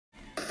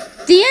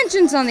The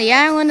engines on the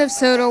island of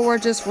Soto were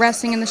just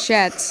resting in the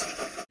sheds.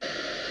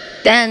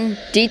 Then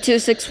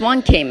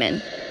D261 came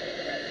in.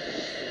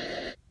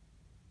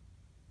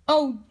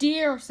 "Oh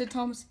dear," said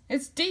Thomas.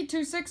 "It's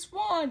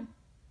D261.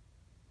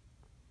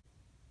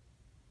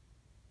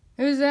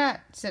 "Who's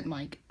that?" said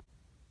Mike.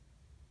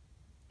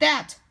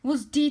 "That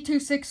was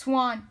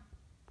D261.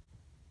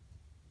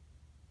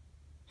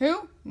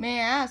 "Who, may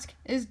I ask,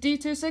 is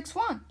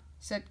D261?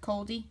 said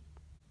Coldy.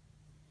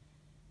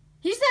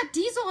 "He's that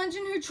diesel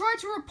engine who tried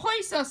to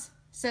replace us,"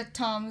 said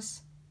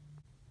Thomas.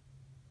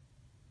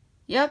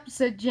 "Yep,"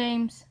 said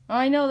James.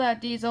 "I know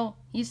that diesel.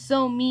 He's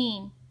so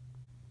mean."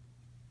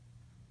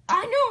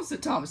 "I know,"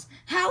 said Thomas.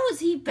 "How is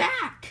he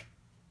back?"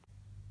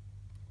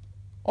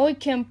 "I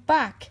came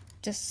back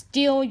to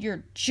steal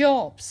your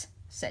jobs,"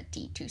 said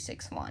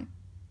D261.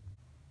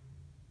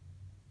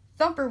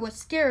 Thumper was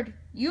scared.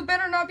 "You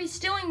better not be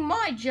stealing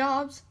my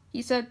jobs,"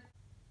 he said.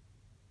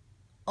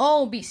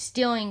 "I'll be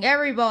stealing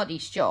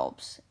everybody's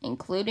jobs,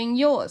 including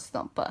yours,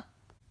 Thumper."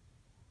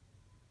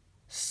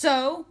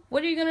 "So,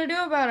 what are you gonna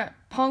do about it,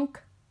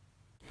 punk?"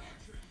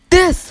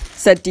 "This,"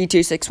 said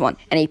D261,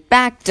 and he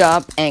backed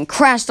up and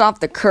crashed off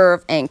the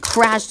curve and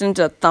crashed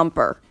into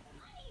Thumper.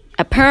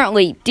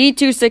 Apparently,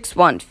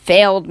 D261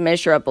 failed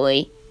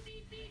miserably.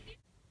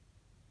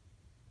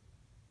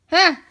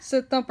 "Ha,"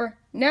 said Thumper.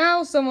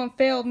 "Now someone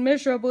failed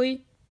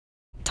miserably."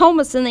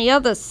 Thomas and the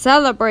others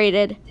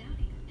celebrated.